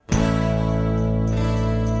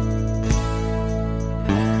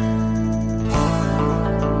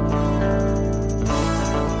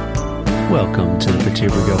Welcome to the But Here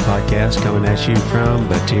We Go podcast, coming at you from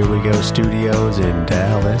But Here We Go Studios in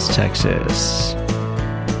Dallas, Texas.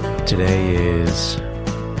 Today is,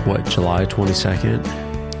 July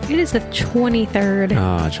 22nd? It is the 23rd.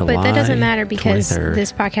 July. But that doesn't matter because 23rd.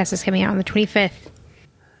 this podcast is coming out on the 25th.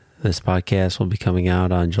 This podcast will be coming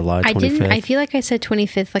out on July 25th. I feel like I said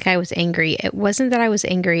 25th like I was angry. It wasn't that I was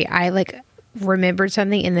angry. I remembered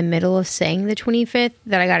something in the middle of saying the 25th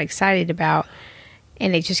that I got excited about,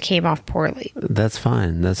 and it just came off poorly. That's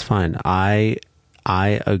fine. That's fine. I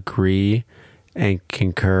agree and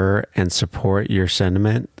concur and support your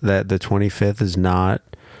sentiment that the 25th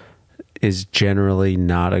is generally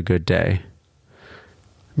not a good day.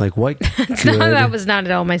 Like what? That was not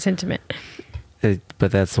at all my sentiment.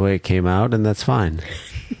 But that's the way it came out, and that's fine.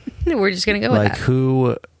 We're just gonna go with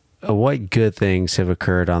that. What good things have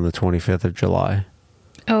occurred on the 25th of July?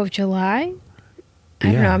 Oh, of July?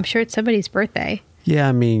 I don't know. I'm sure it's somebody's birthday. Yeah,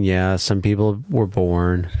 I mean, yeah, some people were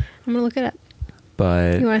born. I'm gonna look it up.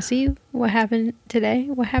 But you want to see what happened today?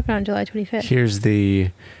 What happened on July 25th? Here's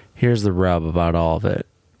the rub about all of it.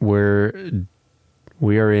 We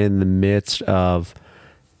are in the midst of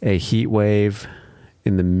a heat wave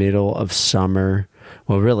in the middle of summer.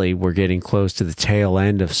 Well, really, we're getting close to the tail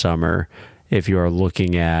end of summer if you're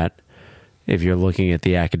looking at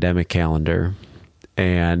the academic calendar.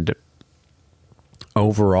 And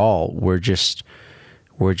overall, we're just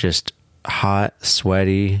hot,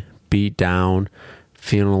 sweaty, beat down,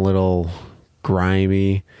 feeling a little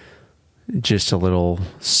grimy, just a little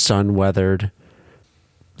sun-weathered.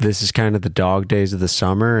 This is kind of the dog days of the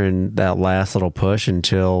summer and that last little push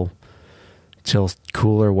until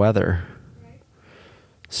cooler weather.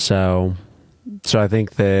 So I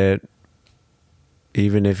think that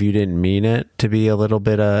even if you didn't mean it to be a little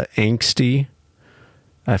bit angsty,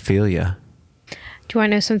 I feel ya. Do you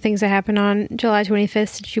want to know some things that happened on July 25th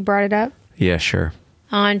since you brought it up? Yeah, sure.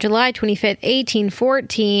 On July 25th,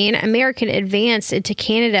 1814, American advance into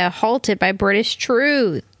Canada halted by British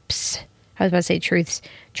troops. I was about to say truths.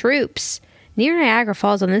 Troops. Near Niagara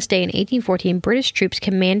Falls on this day in 1814, British troops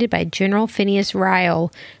commanded by General Phineas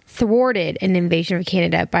Ryle thwarted an invasion of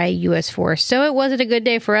Canada by a U.S. force. So it wasn't a good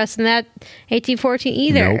day for us in that 1814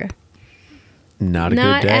 either. Nope. Not a good day.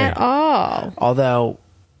 Not at all. Although,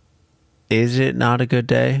 is it not a good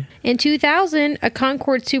day? In 2000, a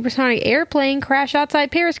Concorde supersonic airplane crashed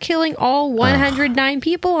outside Paris, killing all 109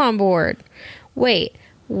 people on board. Wait,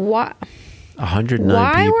 what? 109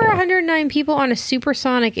 Why people. were 109 people on a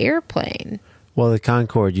supersonic airplane? Well, the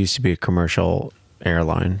Concorde used to be a commercial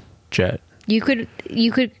airline jet. You could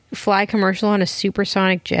fly commercial on a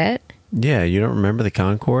supersonic jet? Yeah, you don't remember the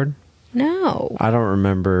Concorde? No. I don't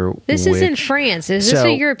remember. This is in France. Is this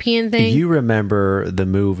a European thing? You remember the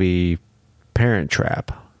movie Parent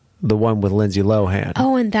Trap, the one with Lindsay Lohan.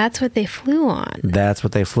 Oh, and that's what they flew on. That's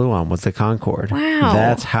what they flew on, was the Concorde. Wow.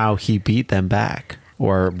 That's how he beat them back.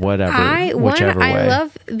 Or whatever, whichever way. I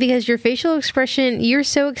love, because your facial expression, you're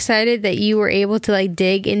so excited that you were able to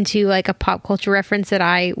dig into a pop culture reference that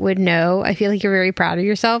I would know. I feel like you're very proud of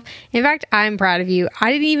yourself. In fact, I'm proud of you.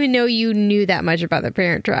 I didn't even know you knew that much about the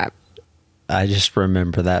Parent Trap. I just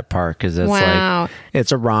remember that part because it's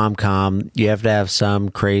it's a rom-com. You have to have some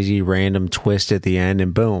crazy random twist at the end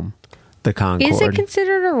and boom, the Concorde. Is it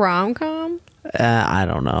considered a rom-com? I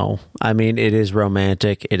don't know. I mean, it is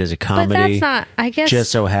romantic. It is a comedy. But that's not, I guess.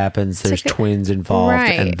 Just so happens there's twins involved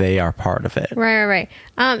and they are part of it. Right.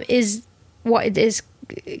 Is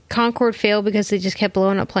Concorde fail because they just kept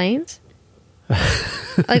blowing up planes?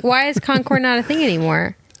 Why is Concorde not a thing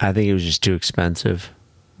anymore? I think it was just too expensive.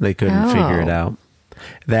 They couldn't figure it out.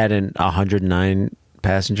 That and 109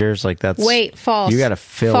 passengers, that's... Wait, false. You got to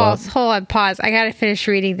fill up. False. Hold on, pause. I got to finish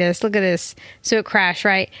reading this. Look at this. So it crashed,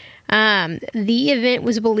 right? The event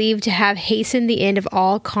was believed to have hastened the end of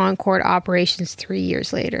all Concorde operations 3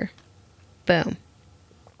 years later. Boom.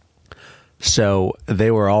 So they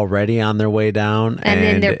were already on their way down. And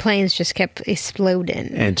then their planes just kept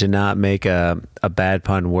exploding. And to not make a bad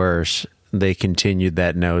pun worse, they continued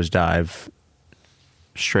that nosedive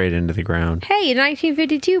straight into the ground. Hey, in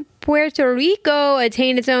 1952, Puerto Rico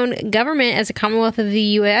attained its own government as a Commonwealth of the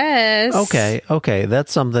U.S. Okay.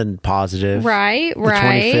 That's something positive. Right. The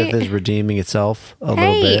 25th is redeeming itself a little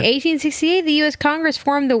bit. 1868, the U.S. Congress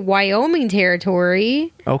formed the Wyoming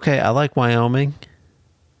Territory. Okay, I like Wyoming.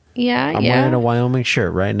 I'm wearing a Wyoming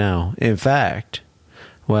shirt right now. In fact,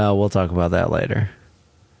 we'll talk about that later.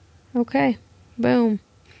 Okay. Boom.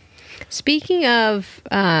 Speaking of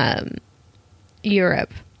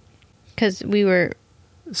Europe, because we were...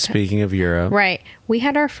 Speaking of Europe. Right. We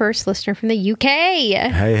had our first listener from the UK.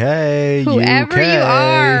 Hey, Whoever UK. you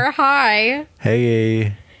are, hi.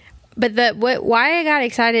 Hey. But why I got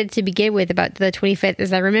excited to begin with about the 25th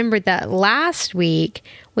is I remembered that last week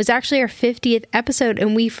was actually our 50th episode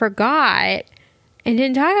and we forgot and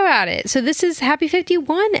didn't talk about it. So this is happy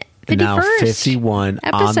 51st. Now 51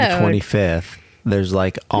 episode. On the 25th. There's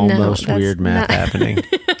like almost weird math happening.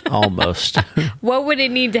 Almost. What would it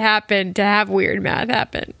need to happen to have weird math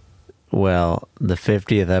happen? Well, the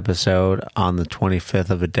 50th episode on the 25th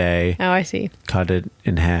of a day. Oh, I see. Cut it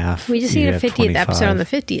in half. We just need a 50th 25, episode on the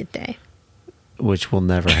 50th day. Which will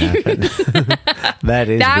never happen. That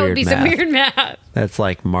is that weird would be math. some weird math. That's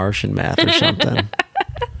like Martian math or something.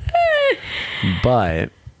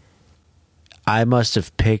 But I must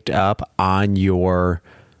have picked up on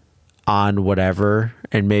whatever,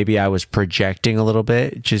 and maybe I was projecting a little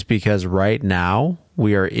bit just because right now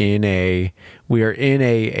we are in a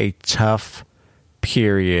tough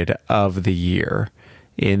period of the year,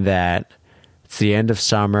 in that it's the end of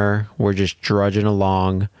summer, we're just drudging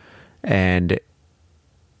along, and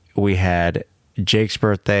we had Jake's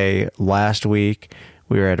birthday last week.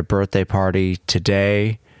 We were at a birthday party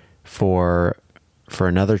today for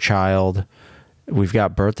another child. We've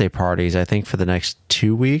got birthday parties, I think, for the next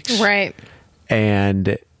 2 weeks. Right.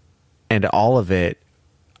 And all of it,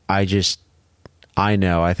 I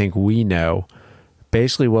think we know,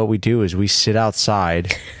 basically what we do is we sit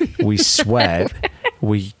outside, we sweat,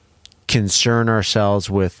 we concern ourselves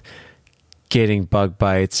with getting bug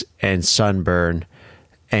bites and sunburn,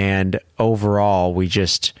 and overall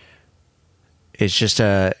it's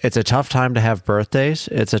a tough time to have birthdays.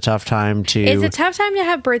 It's a tough time to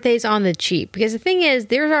have birthdays on the cheap, because the thing is,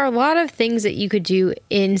 there are a lot of things that you could do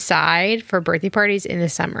inside for birthday parties in the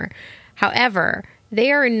summer. However,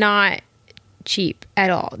 they are not cheap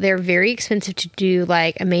at all. They're very expensive to do,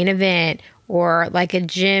 like a main event or like a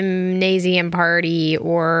gymnasium party,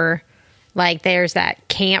 or like there's that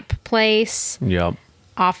camp place. Yep.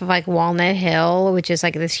 Off of like Walnut Hill, which is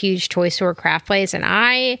like this huge toy store craft place. And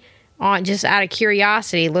I, just out of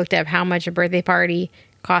curiosity, looked up how much a birthday party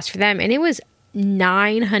cost for them, and it was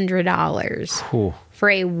 $900 for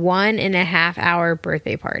a 1.5 hour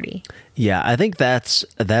birthday party. Yeah, I think that's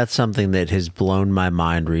something that has blown my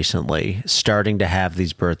mind recently, starting to have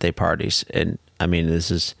these birthday parties. And I mean,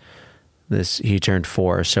 he turned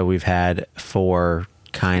 4, so we've had 4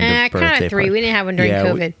 kind of birthday kind of 3. parties. We didn't have one during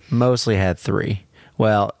COVID. We mostly had 3.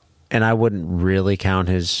 Well, and I wouldn't really count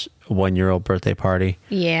his 1-year-old birthday party.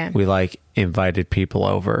 Yeah. We like invited people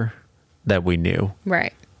over that we knew.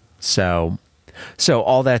 Right. So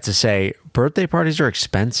all that to say, birthday parties are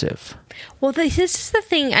expensive. Well, this is the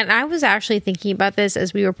thing, and I was actually thinking about this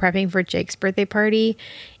as we were prepping for Jake's birthday party,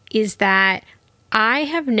 is that I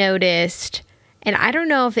have noticed, and I don't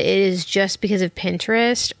know if it is just because of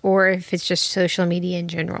Pinterest or if it's just social media in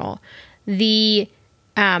general, the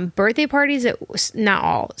birthday parties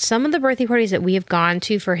some of the birthday parties that we have gone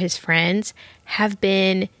to for his friends have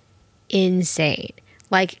been insane.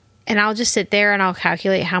 Like, and I'll just sit there and I'll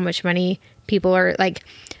calculate how much money people are, like,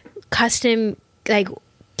 custom, like,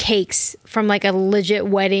 cakes from like a legit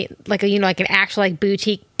wedding, like an actual like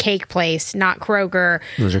boutique cake place, not Kroger.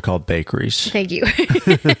 Those are called bakeries. Thank you.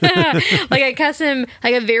 Like a custom,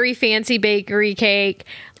 like a very fancy bakery cake,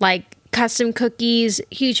 like custom cookies,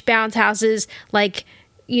 huge bounce houses, like,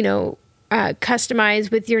 customized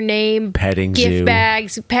with your name, petting gift zoo,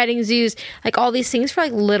 bags, petting zoos, like all these things for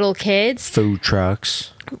like little kids. Food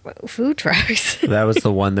trucks. That was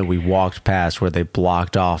the one that we walked past where they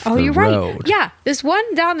blocked off the you're road. Right. Yeah, this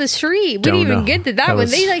one down the street. We didn't even get to that one.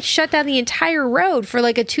 They like shut down the entire road for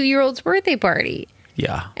like a 2-year-old's birthday party.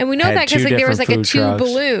 Yeah. And we know that because like there was like a tube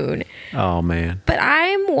balloon. Oh man. But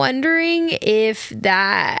I'm wondering if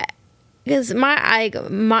that, because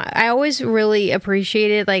I always really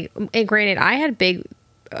appreciated, like, and granted, I had big,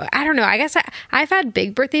 I don't know, I guess I've had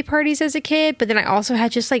big birthday parties as a kid, but then I also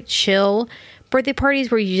had just like chill birthday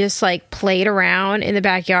parties where you just like played around in the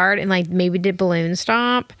backyard and like maybe did balloon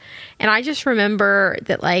stomp. And I just remember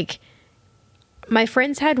that like my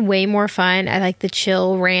friends had way more fun at like the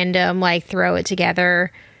chill random like throw it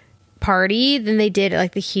together party than they did at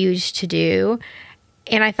like the huge to do.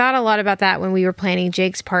 And I thought a lot about that when we were planning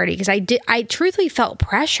Jake's party, because I truthfully felt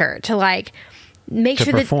pressure to like make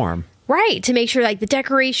sure perform. Right, to make sure like the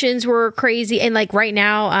decorations were crazy, and like right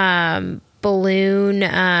now balloon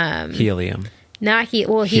helium. Not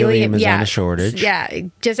helium is on a shortage. Yeah,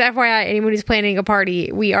 just FYI, anyone who's planning a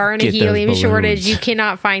party, we are in a helium shortage. You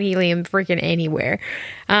cannot find helium freaking anywhere,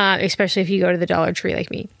 especially if you go to the Dollar Tree like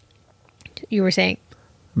me. You were saying?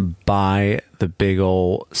 Buy the big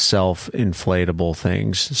old self-inflatable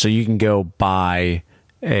things. So you can go buy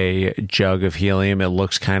a jug of helium. It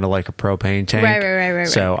looks kind of like a propane tank. Right.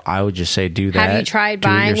 So I would just say do that. Have you tried Do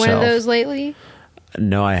it buying one of yourself. those lately?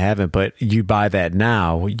 No, I haven't. But you buy that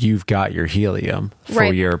now, you've got your helium for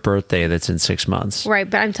Right. your birthday that's in 6 months. Right,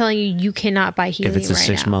 but I'm telling you, you cannot buy helium If it's a right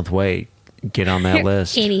 6 now. month wait, get on that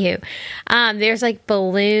list. Anywho, there's like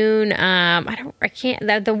balloon.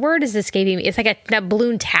 The word is escaping me. It's like a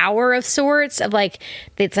balloon tower of sorts of like,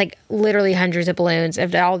 it's like literally hundreds of balloons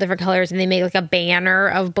of all different colors, and they make like a banner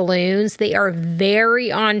of balloons. They are very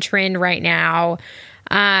on trend right now.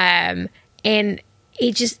 And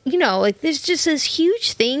it just, like there's just this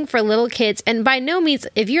huge thing for little kids. And by no means,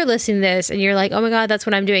 if you're listening to this and you're like, oh my God, that's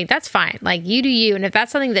what I'm doing, that's fine. Like you do you. And if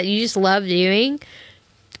that's something that you just love doing,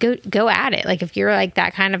 go at it. Like if you're like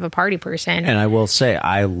that kind of a party person. And I will say,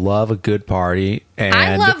 I love a good party. And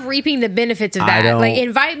I love reaping the benefits of I that. don't- Like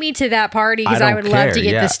invite me to that party because I don't would love care. to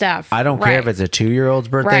get Yeah. the stuff. I don't care if it's a 2-year-old's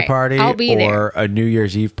birthday Right. party I'll be or a New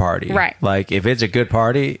Year's Eve party. Right. Like if it's a good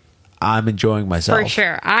party, I'm enjoying myself. For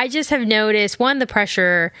sure. I just have noticed the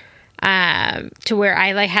pressure to where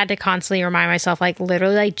I like had to constantly remind myself, like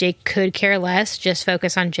literally, like Jake could care less. Just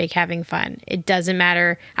focus on Jake having fun. It doesn't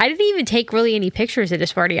matter. I didn't even take really any pictures at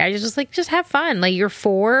this party. I just was like, just have fun. Like you're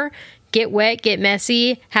 4, get wet, get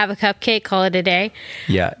messy, have a cupcake, call it a day.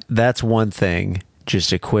 Yeah, that's one thing.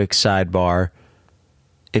 Just a quick sidebar.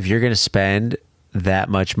 If you're going to spend that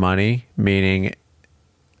much money, meaning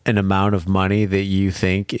an amount of money that you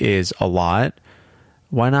think is a lot,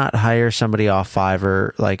 why not hire somebody off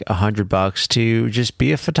Fiverr, like $100 to just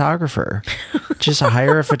be a photographer? Just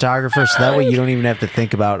hire a photographer so that way you don't even have to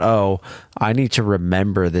think about, oh, I need to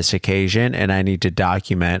remember this occasion and I need to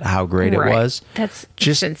document how great Right. it was. That's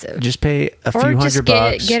just, expensive. Just pay a Or few just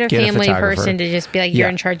 $100. get a family photographer. person to just be like, you're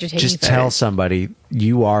in charge of taking Just tell photos. somebody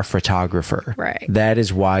you are a photographer. Right. That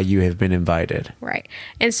is why you have been invited. Right.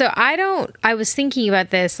 And so I was thinking about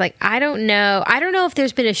this, like, I don't know if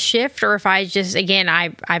there's been a shift or if I just, again,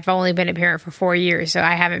 I've only been a parent for 4 years, so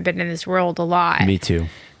I haven't been in this world a lot. Me too.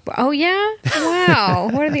 Oh yeah? Wow.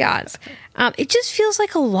 What are the odds? It just feels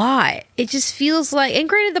like a lot. It just feels like, and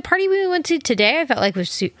granted, the party we went to today, I felt like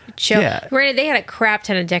was chill. Yeah. Granted, they had a crap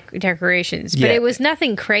ton of decorations, but Yeah. it was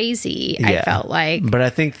nothing crazy. I felt like. But I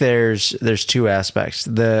think there's 2 aspects.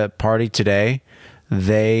 The party today,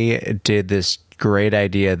 they did this great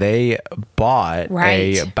idea. They bought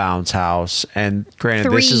Right. a bounce house, and granted,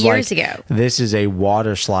 3 this is years like ago. this is a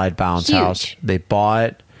water slide bounce Huge. house. They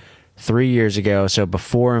bought 3 years ago, so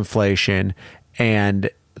before inflation, and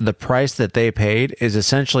the price that they paid is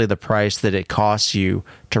essentially the price that it costs you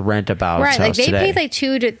to rent a bounce Right, house like they today. paid like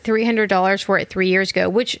 $200 to $300 for it 3 years ago,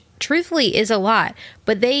 which truthfully is a lot.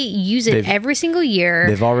 But they use it every single year.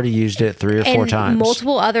 They've already used it 3 or 4 and times.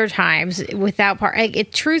 multiple other times without like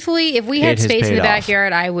it. Truthfully, if we It had has space in paid the off.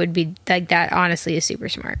 backyard, I would be like that. Honestly, is super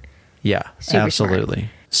smart. Yeah, Super absolutely.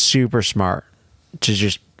 Super smart to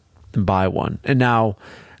just buy one. And now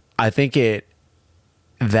I think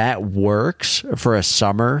that works for a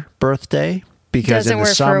summer birthday because Doesn't in the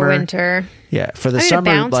work summer, for a winter. Yeah, for the I mean,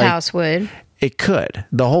 summer, a bounce like, house would. it could.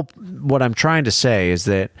 What I'm trying to say is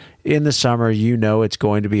that in the summer, it's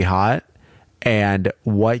going to be hot, and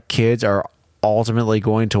what kids are ultimately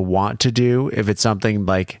going to want to do if it's something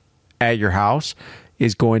like at your house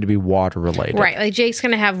is going to be water related. Right, like Jake's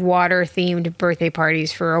gonna have water themed birthday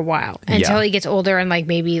parties for a while until Yeah. he gets older and like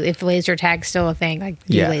maybe if laser tag's still a thing, like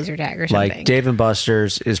do laser tag or something. Like Dave and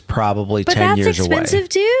Buster's is probably but 10 that's years expensive away.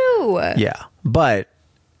 too. Yeah, but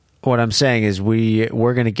what I'm saying is we're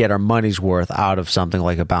going to get our money's worth out of something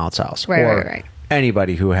like a bounce house, Right, or right.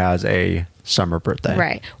 anybody who has a summer birthday.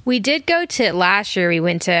 Right. We did go to last year. We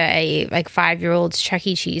went to a like 5-year-old's Chuck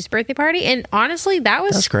E. Cheese birthday party, and honestly,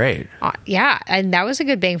 that's great. Yeah, and that was a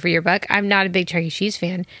good bang for your buck. I'm not a big Chuck E. Cheese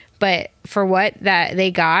fan, but for what that they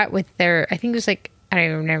got with their, I think it was like, I don't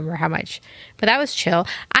even remember how much, but that was chill.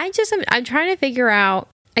 I'm trying to figure out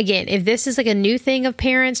again if this is like a new thing of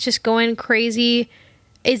parents just going crazy.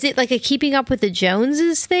 Is it like a keeping up with the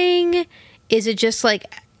Joneses thing? Is it just like,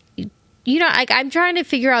 like I'm trying to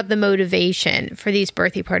figure out the motivation for these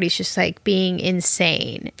birthday parties just like being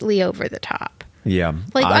insanely over the top. Yeah.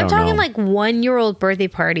 Like I I'm don't talking know. like 1-year-old birthday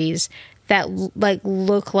parties that like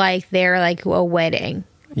look like they're like a wedding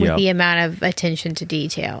with Yep. the amount of attention to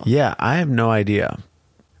detail. Yeah, I have no idea.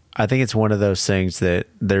 I think it's one of those things that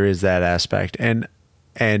there is that aspect.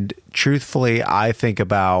 And truthfully, I think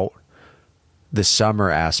about the summer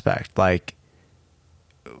aspect. Like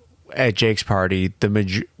at Jake's party,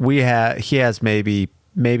 he has maybe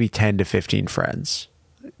 10 to 15 friends,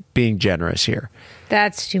 being generous here.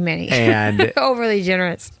 That's too many. And overly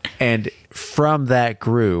generous. And from that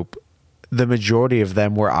group, the majority of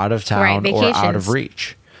them were out of town or out of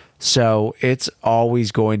reach. So it's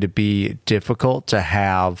always going to be difficult to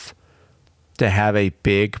have a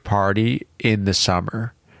big party in the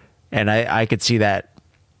summer. And I could see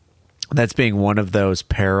that's being one of those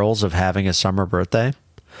perils of having a summer birthday.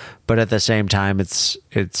 But at the same time, it's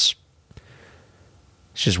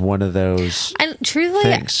just one of those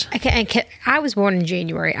things. I was born in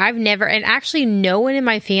January. I've never, and actually no one in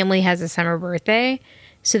my family has a summer birthday.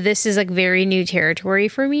 So this is like very new territory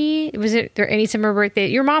for me. Was there any summer birthday?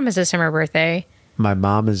 Your mom has a summer birthday. My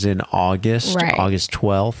mom is in August, right. August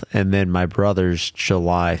 12th, and then my brother's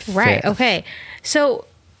July 5th. Right, okay. So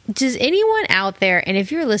does anyone out there, and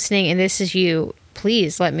if you're listening and this is you,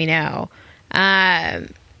 please let me know.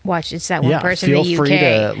 Watch, it's that one person in the UK. Feel free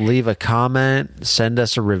to leave a comment, send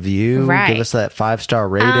us a review, give us that 5-star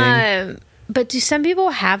rating. But do some people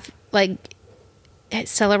have, like,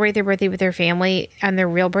 celebrate their birthday with their family on their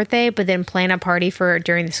real birthday, but then plan a party for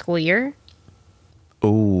during the school year?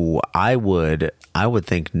 Oh, I would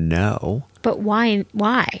think no. But why?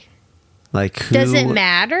 Like, who? Does it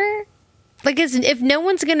matter? Like, if no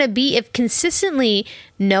one's going to be, if consistently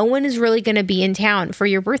no one is really going to be in town for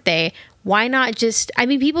your birthday, why not just, I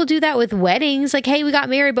mean, people do that with weddings. Like, hey, we got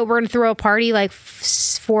married, but we're going to throw a party like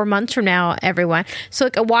 4 months from now, everyone. So,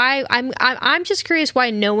 like, why, I'm just curious why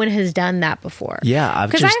no one has done that before. Yeah.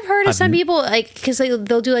 Because I've heard of some people, like, because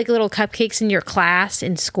they'll do like little cupcakes in your class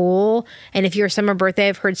in school. And if you're a summer birthday,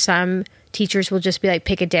 I've heard some teachers will just be like,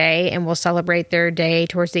 pick a day and we'll celebrate their day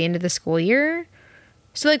towards the end of the school year.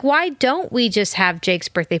 So, like, why don't we just have Jake's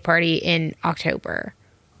birthday party in October?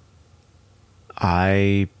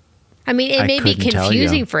 I mean, it may be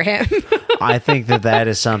confusing for him. I think that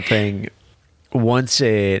is something, once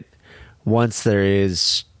there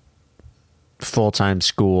is full-time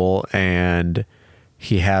school and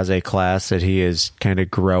he has a class that he is kind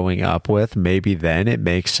of growing up with, maybe then it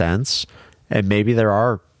makes sense. And maybe there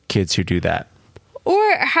are kids who do that.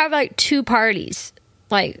 Or have like 2 parties,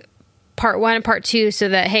 like part 1 and part 2, so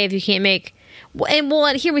that, hey, if you can't make,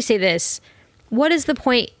 and here we say this, what is the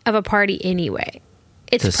point of a party anyway?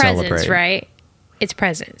 It's presents, celebrate. Right? It's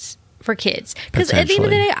presents for kids. Because at the end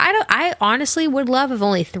of the day, I honestly would love if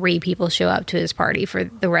only 3 people show up to his party for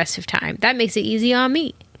the rest of time. That makes it easy on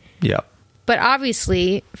me. Yeah. But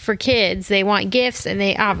obviously, for kids, they want gifts, and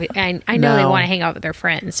I know they want to hang out with their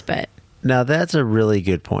friends, but... Now, that's a really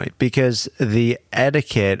good point, because the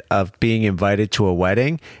etiquette of being invited to a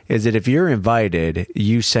wedding is that if you're invited,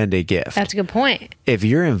 you send a gift. That's a good point. If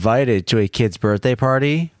you're invited to a kid's birthday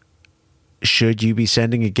party, should you be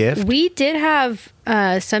sending a gift? We did have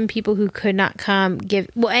some people who could not come give.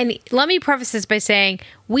 Well, and let me preface this by saying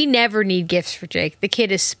we never need gifts for Jake. The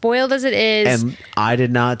kid is spoiled as it is. And I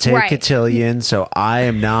did not take cotillion, so I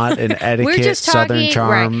am not an etiquette Southern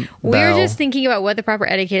charm. Right. We're just thinking about what the proper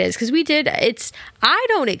etiquette is, because I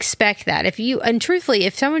don't expect that. And truthfully,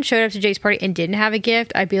 if someone showed up to Jake's party and didn't have a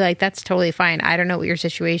gift, I'd be like, that's totally fine. I don't know what your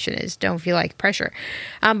situation is. Don't feel like pressure.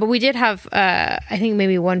 But we did have, I think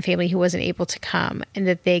maybe one family who wasn't able to come, and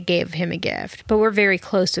that they gave him a gift. But we're very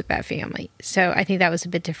close with that family, so I think that was a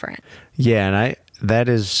bit different. Yeah, and that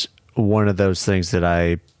is one of those things that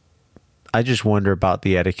I just wonder about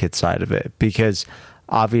the etiquette side of it, because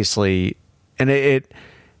obviously, and it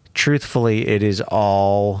truthfully, it's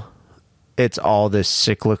all this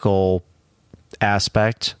cyclical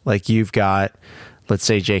aspect. Like, you've got, let's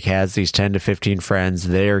say Jake has these 10 to 15 friends,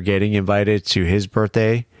 they're getting invited to his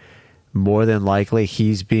birthday. More than likely,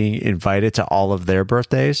 he's being invited to all of their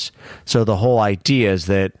birthdays. So the whole idea is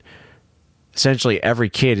that essentially every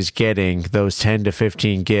kid is getting those 10 to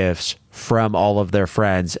 15 gifts from all of their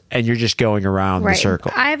friends, and you're just going around the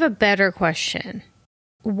circle. I have a better question.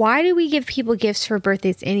 Why do we give people gifts for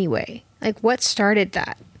birthdays anyway? Like, what started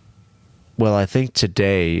that? Well, I think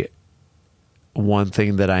today, one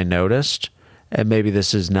thing that I noticed, and maybe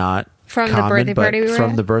this is not from common, the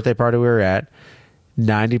birthday party we were at,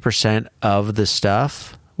 90% of the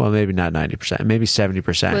stuff, well, maybe not 90%, maybe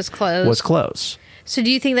 70% was clothes. So do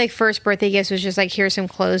you think like first birthday gifts was just like, here's some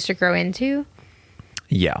clothes to grow into?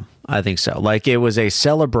 Yeah, I think so. Like, it was a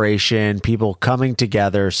celebration, people coming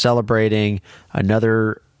together, celebrating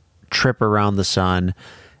another trip around the sun,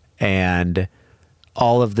 and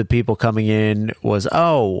all of the people coming in was,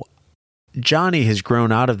 oh, Johnny has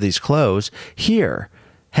grown out of these clothes. Here,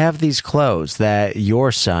 have these clothes that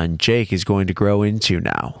your son, Jake, is going to grow into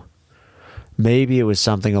now. Maybe it was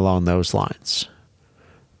something along those lines.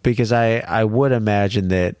 Because I would imagine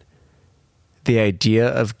that the idea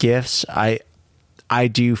of gifts, I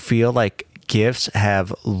do feel like gifts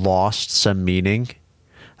have lost some meaning.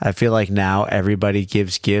 I feel like now everybody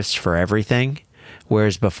gives gifts for everything,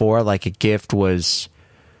 whereas before, like, a gift was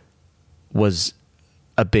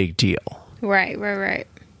a big deal. Right.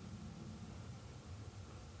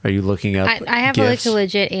 Are you looking up I have gifts? a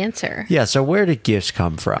legit answer. Yeah, so where did gifts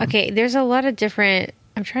come from? Okay, there's a lot of different...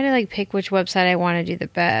 I'm trying to, like, pick which website I want to do the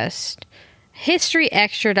best.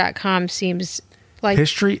 HistoryExtra.com seems like...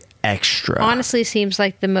 History Extra. Honestly seems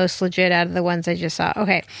like the most legit out of the ones I just saw.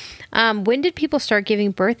 Okay. When did people start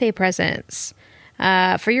giving birthday presents?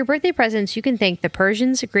 For your birthday presents, you can thank the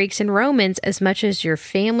Persians, Greeks, and Romans as much as your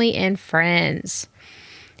family and friends.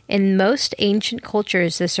 In most ancient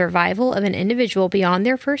cultures, the survival of an individual beyond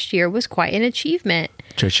their first year was quite an achievement.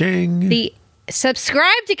 Cha-ching. The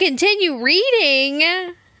subscribe to continue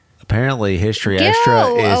reading. Apparently, History Extra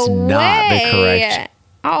is not the correct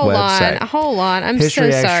website. Hold on. I'm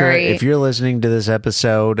History so Extra, sorry. if you're listening to this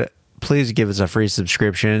episode, please give us a free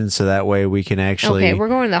subscription so that way we can actually... Okay, we're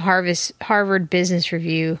going to the Harvard Business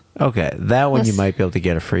Review. Okay, that one you might be able to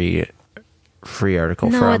get a free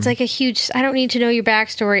article from. No, it's like a huge... I don't need to know your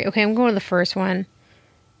backstory. Okay, I'm going to the first one.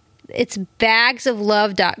 It's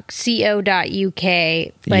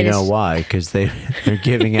bagsoflove.co.uk. You know why? Because they're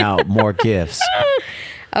giving out more gifts.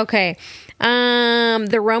 Okay.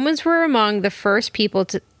 The Romans were among the first people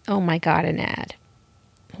to... Oh my God, an ad.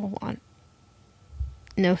 Hold on.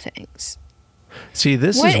 No thanks. See,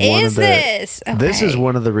 this What is one is of the... this? This is Okay.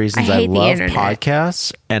 one of the reasons I I hate the love internet.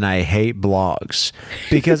 podcasts and I hate blogs.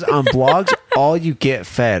 Because on blogs, all you get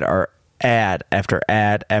fed are ad after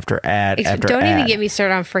ad after ad after Don't ad. even get me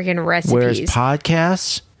started on freaking recipes. Whereas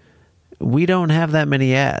podcasts, we don't have that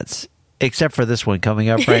many ads. Except for this one coming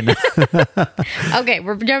up right now. Okay,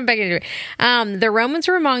 we're jumping back into it. The Romans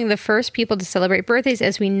were among the first people to celebrate birthdays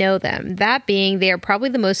as we know them. That being, they are probably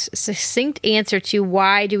the most succinct answer to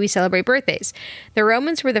why do we celebrate birthdays. The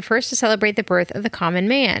Romans were the first to celebrate the birth of the common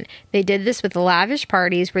man. They did this with lavish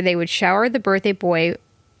parties where they would shower the birthday boy,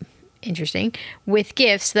 interesting, with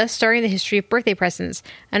gifts, thus starting the history of birthday presents.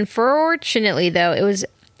 Unfortunately, though, it was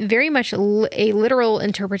very much a literal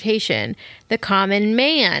interpretation. The common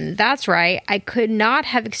man. That's right. I could not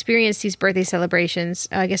have experienced these birthday celebrations.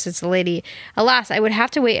 I guess it's a lady. Alas, I would have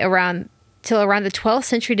to wait till around the 12th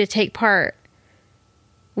century to take part.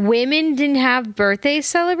 Women didn't have birthdays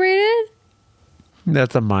celebrated?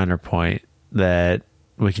 That's a minor point that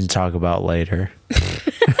we can talk about later.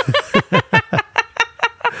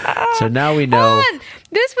 So now we know. Hold on.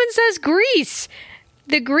 This one says Greece.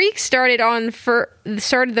 The Greeks started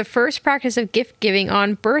the first practice of gift giving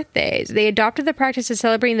on birthdays. They adopted the practice of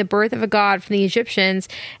celebrating the birth of a god from the Egyptians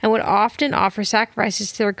and would often offer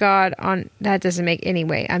sacrifices to their god on... That doesn't make...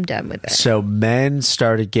 Anyway, I'm done with it. So men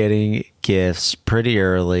started getting gifts pretty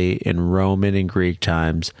early in Roman and Greek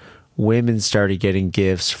times. Women started getting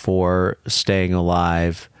gifts for staying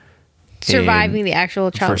alive. Surviving the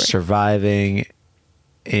actual For childbirth. surviving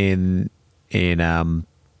in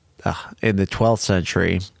the 12th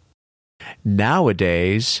century.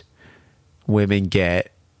 Nowadays, women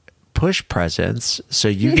get push presents. So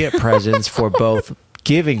you get presents for both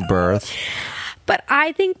giving birth. But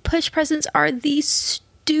I think push presents are the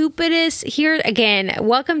stupidest. Here again,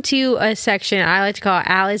 welcome to a section I like to call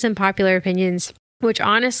Allies and Popular Opinions, which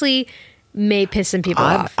honestly may piss some people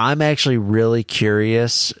off. I'm actually really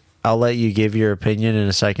curious. I'll let you give your opinion in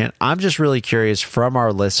a second. I'm just really curious from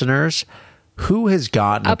our listeners, who has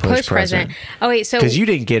gotten a push present? Oh wait, so because you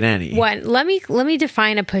didn't get any. One, let me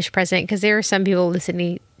define a push present because there are some people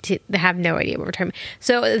listening that have no idea what we're talking about.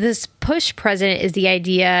 So this push present is the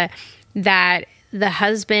idea that the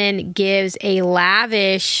husband gives a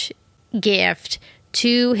lavish gift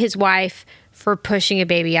to his wife for pushing a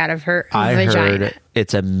baby out of her vagina. Heard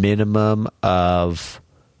it's a minimum of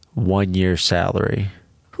 1 year's salary.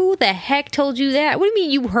 Who the heck told you that? What do you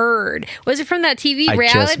mean you heard? Was it from that TV I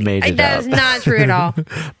reality? just made it That up. is not true at all.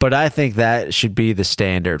 But I think that should be the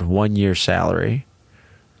standard, 1 year's salary.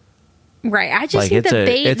 Right. I just Like, think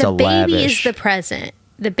it's the a baby is lavish. the present.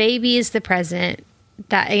 The baby is the present.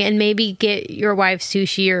 And maybe get your wife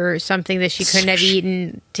sushi or something that she couldn't have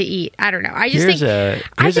eaten to eat. I don't know. I just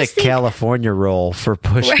Here's think a California roll for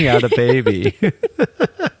pushing out a baby.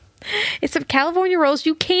 it's some California rolls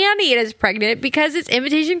you can eat as pregnant because it's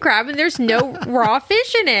imitation crab and there's no raw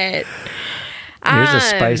fish in it. Here's a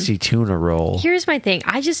spicy tuna roll. Here's my thing.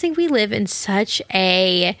 I just think we live in such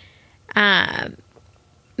a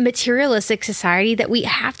materialistic society that we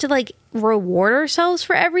have to like reward ourselves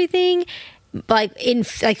for everything, like in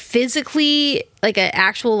like physically, like an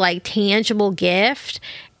actual like tangible gift.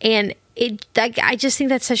 And it like I just think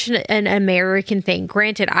that's such an American thing.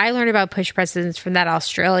 Granted, I learned about push presents from that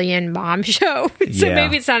Australian mom show, so Yeah.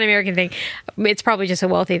 maybe it's not an American thing. It's probably just a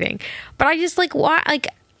wealthy thing. But I just like why like.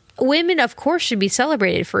 women, of course, should be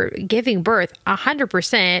celebrated for giving birth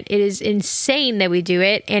 100%. It is insane that we do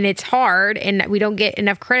it, and it's hard, and we don't get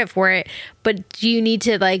enough credit for it. But you need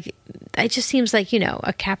to, like, it just seems like,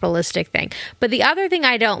 a capitalistic thing. But the other thing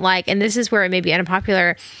I don't like, and this is where it may be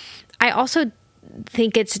unpopular, I also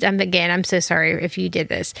think it's dumb. Again, I'm so sorry if you did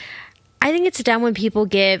this. I think it's dumb when people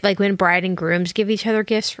give, like, when bride and grooms give each other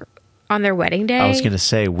gifts on their wedding day. I was going to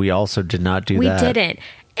say, we also did not do that. We didn't.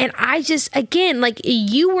 And I just, again, like,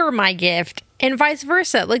 you were my gift and vice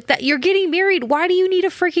versa. Like, that you're getting married. Why do you need a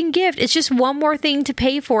freaking gift? It's just one more thing to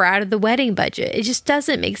pay for out of the wedding budget. It just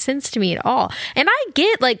doesn't make sense to me at all. And I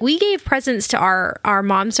get, like, we gave presents to our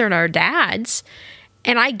moms and our dads.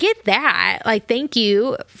 And I get that. Like, thank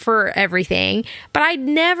you for everything. But I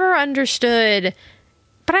never understood...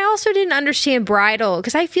 But I also didn't understand bridal,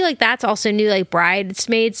 because I feel like that's also new, like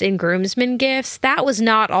bridesmaids and groomsmen gifts. That was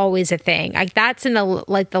not always a thing. Like, that's in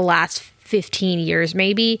the last 15 years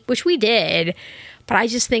maybe, which we did. But I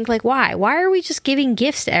just think, like, why? Why are we just giving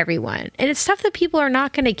gifts to everyone? And it's stuff that people are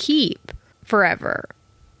not going to keep forever.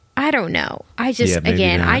 I don't know.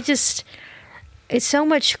 It's so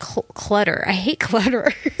much clutter. I hate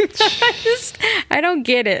clutter. I don't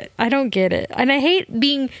get it. And I hate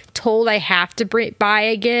being told I have to buy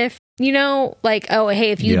a gift. Like, oh,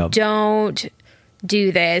 hey, if you don't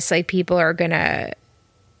do this, like, people are going to,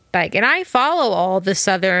 like, and I follow all the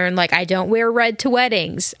Southern, like, I don't wear red to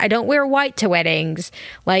weddings. I don't wear white to weddings.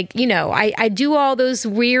 Like, I do all those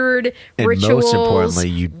weird rituals. Most importantly,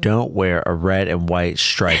 you don't wear a red and white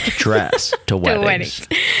striped dress to weddings.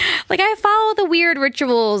 Like, I follow the weird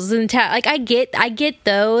rituals and like, I get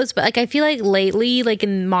those, but, like, I feel like lately, like,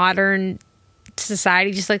 in modern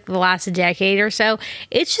society, just like the last decade or so,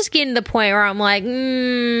 it's just getting to the point where I'm like,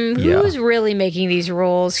 who's really making these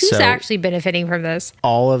rules? Who's actually benefiting from this?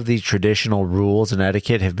 All of these traditional rules and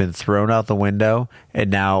etiquette have been thrown out the window, and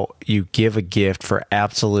now you give a gift for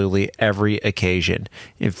absolutely every occasion.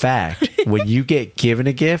 In fact, when you get given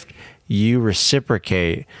a gift, you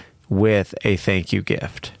reciprocate with a thank you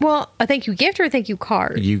gift. Well, a thank you gift or a thank you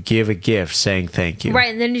card? You give a gift saying thank you. Right,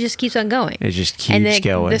 and then it just keeps on going. It just keeps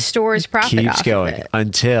going. The store's profit keeps off going of it.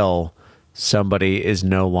 Until somebody is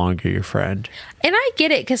no longer your friend. And I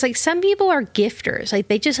get it, because, like, some people are gifters. Like,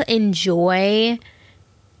 they just enjoy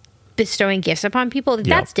bestowing gifts upon people.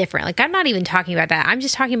 That's different. Like, I'm not even talking about that. I'm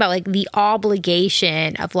just talking about, like, the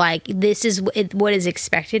obligation of, like, this is what is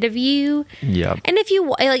expected of you. Yeah. And if you,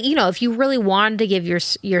 like, if you really wanted to give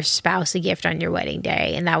your spouse a gift on your wedding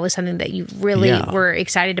day, and that was something that you really were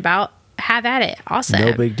excited about, have at it. Awesome.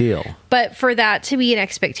 No big deal. But for that to be an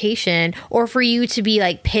expectation, or for you to be,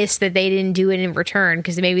 like, pissed that they didn't do it in return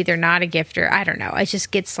because maybe they're not a gifter, I don't know. It just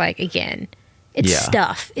gets, like, again... It's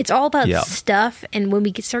stuff. It's all about stuff. And when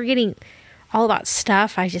we start getting all about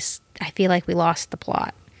stuff, I feel like we lost the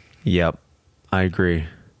plot. Yep. I agree.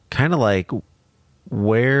 Kind of like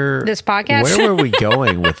this podcast? Where were we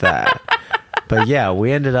going with that? But yeah,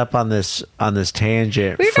 we ended up on this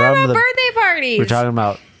tangent. We were talking about birthday parties. We're talking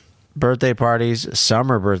about birthday parties,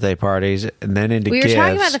 summer birthday parties, and then into gifts. We were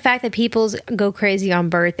talking about the fact that people go crazy on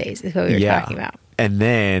birthdays is what we were talking about. And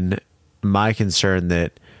then my concern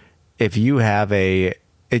that if you have to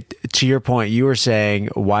your point, you were saying,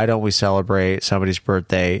 why don't we celebrate somebody's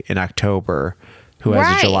birthday in October who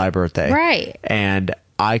has a July birthday? Right. And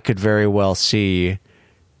I could very well see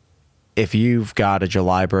if you've got a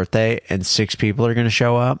July birthday and 6 people are going to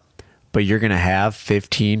show up, but you're going to have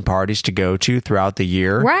 15 parties to go to throughout the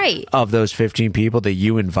year. Right. Of those 15 people that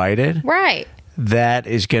you invited. Right. That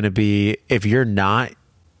is going to be, if you're not,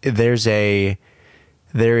 there is a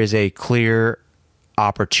clear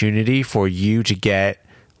opportunity for you to get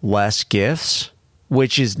less gifts,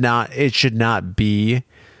 which is not, it should not be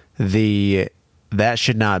that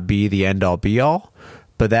should not be the end all be all,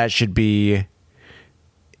 but that should be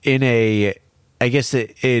in a, I guess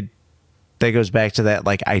that goes back to that,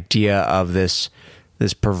 like, idea of this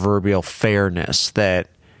proverbial fairness, that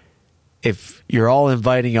if you're all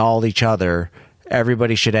inviting all each other,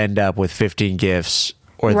 everybody should end up with 15 gifts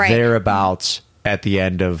or thereabouts at the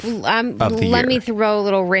end of the year. Let me throw a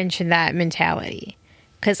little wrench in that mentality,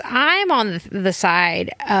 because I'm on the side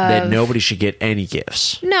of that nobody should get any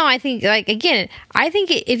gifts. No, I think, like, again, I think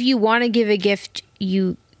if you want to give a gift,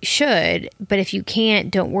 you should, but if you can't,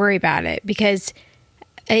 don't worry about it, because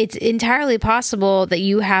it's entirely possible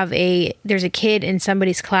that there's a kid in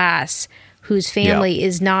somebody's class whose family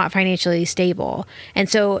is not financially stable. And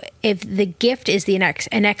so if the gift is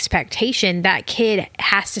an expectation, that kid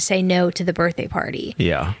has to say no to the birthday party.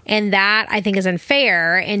 Yeah. And that, I think, is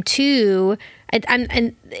unfair. And 2,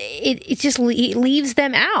 and it just leaves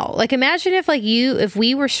them out. Like, imagine if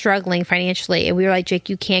we were struggling financially and we were like, Jake,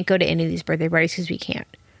 you can't go to any of these birthday parties because we can't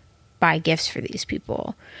buy gifts for these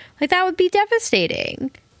people. Like, that would be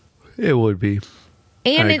devastating. It would be.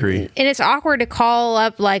 And I agree. And it's awkward to call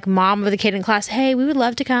up like mom of the kid in class. Hey, we would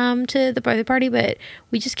love to come to the birthday party, but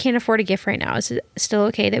we just can't afford a gift right now. Is it still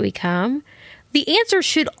okay that we come? The answer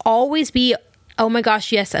should always be, oh my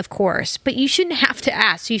gosh, yes, of course. But you shouldn't have to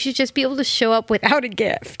ask. You should just be able to show up without a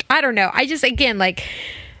gift. I don't know. I just, again, like,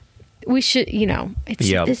 we should,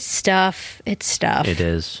 it's stuff. It's stuff. It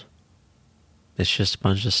is. It's just a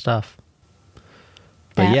bunch of stuff.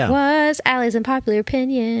 But that was Allie's unpopular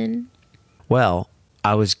opinion. Well,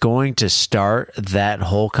 I was going to start that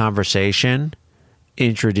whole conversation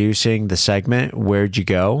introducing the segment, Where'd You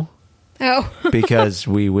Go? Oh. Because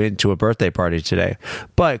we went to a birthday party today.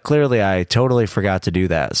 But clearly I totally forgot to do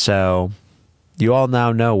that. So you all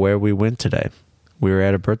now know where we went today. We were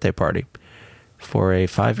at a birthday party for a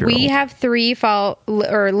 5-year-old. We have 3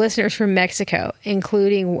 listeners from Mexico,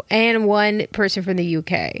 and 1 person from the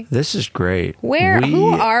UK. This is great.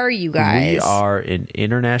 Who are you guys? We are an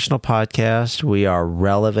international podcast. We are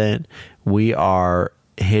relevant. We are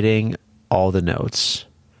hitting all the notes.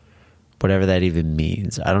 Whatever that even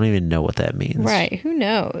means. I don't even know what that means. Right. Who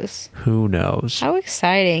knows? Who knows? How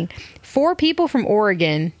exciting. 4 people from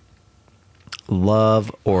Oregon.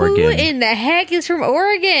 Love Oregon. Who in the heck is from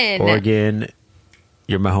Oregon? Oregon,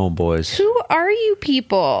 you're my homeboys. Who are you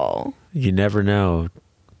people? You never know.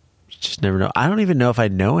 You just never know. I don't even know if I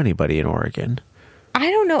know anybody in Oregon. I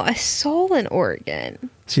don't know a soul in Oregon.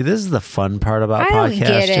 See, this is the fun part about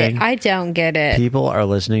podcasting. I don't get it. People are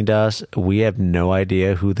listening to us. We have no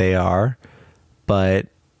idea who they are, but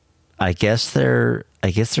I guess they're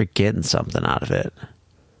getting something out of it.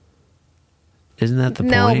 Isn't that the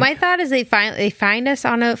point? No, my thought is they find us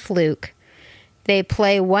on a fluke. They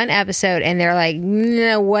play one episode and they're like,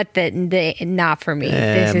 no, not for me.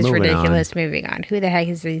 This is ridiculous. Moving on. Who the heck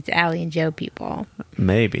is these Allie and Joe people?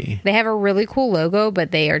 Maybe. They have a really cool logo, but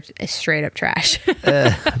they are straight up trash.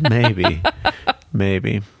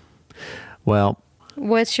 Maybe. Well.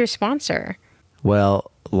 What's your sponsor? Well,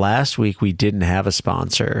 last week we didn't have a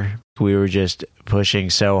sponsor. We were just pushing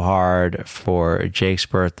so hard for Jake's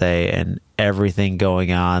birthday and everything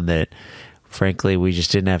going on that frankly, we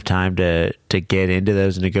just didn't have time to get into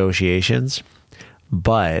those negotiations.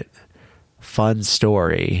 But, fun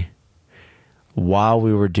story, while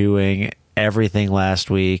we were doing everything last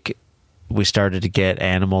week, we started to get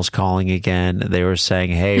animals calling again. They were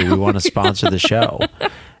saying, hey, we want to sponsor the show.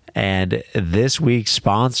 And this week's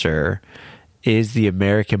sponsor is the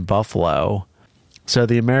American Buffalo. So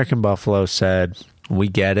the American Buffalo said, we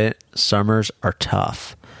get it. Summers are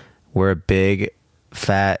tough. We're a big,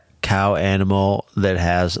 fat cow animal that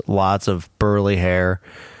has lots of burly hair,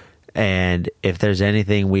 and if there's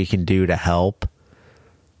anything we can do to help,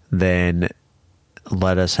 then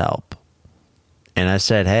let us help. And I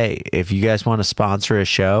said, hey, if you guys want to sponsor a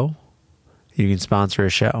show, you can sponsor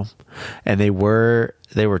a show. And they were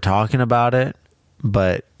talking about it,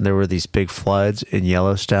 but there were these big floods in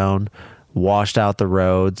Yellowstone, washed out the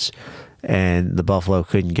roads, and the buffalo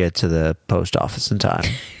couldn't get to the post office in time.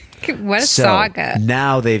 What a saga.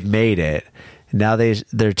 Now they've made it. Now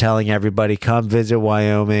they're telling everybody, come visit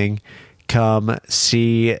Wyoming, come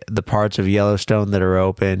see the parts of Yellowstone that are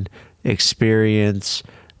open, experience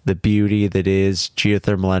the beauty that is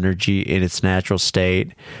geothermal energy in its natural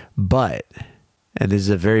state. But, and this is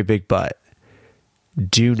a very big but,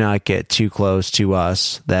 do not get too close to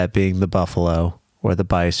us, that being the buffalo or the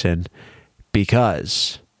bison,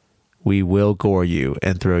 because we will gore you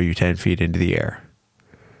and throw you 10 feet into the air.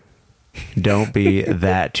 Don't be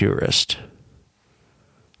that tourist.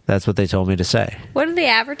 That's what they told me to say. What are they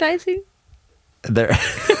advertising? They're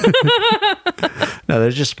they're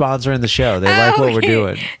just sponsoring the show. They like what we're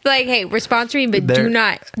doing. Like, hey, we're sponsoring, but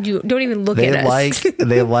don't even look at us.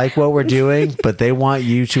 They like what we're doing, but they want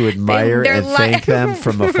you to admire and thank them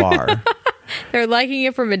from afar. They're liking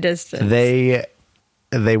it from a distance. They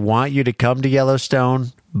want you to come to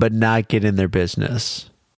Yellowstone, but not get in their business.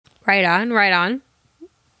 Right on.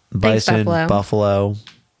 Bison, Thanks, buffalo,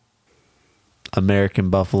 American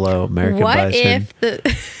buffalo, American bison. What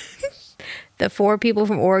if the 4 people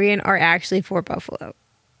from Oregon are actually 4 buffalo?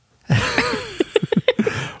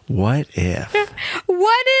 What if?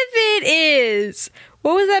 What if it is?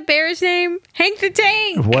 What was that bear's name? Hank the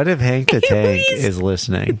Tank. What if Hank the Tank is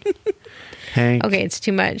listening? Hank. Okay, it's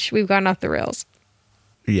too much. We've gone off the rails.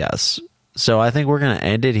 Yes. So I think we're going to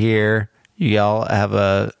end it here. You're going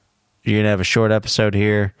to have a short episode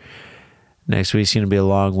here. Next week's going to be a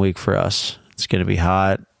long week for us. It's going to be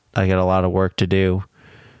hot. I got a lot of work to do.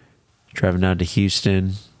 Driving down to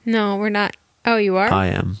Houston. No, we're not. Oh, you are? I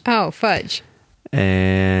am. Oh, fudge.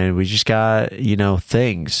 And we just got,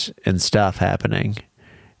 things and stuff happening.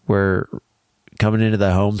 We're coming into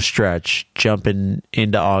the home stretch, jumping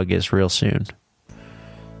into August real soon.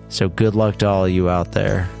 So good luck to all of you out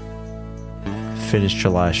there. Finish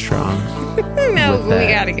July strong. No,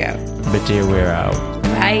 we gotta go. But dear, we're out.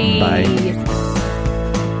 Bye. Bye.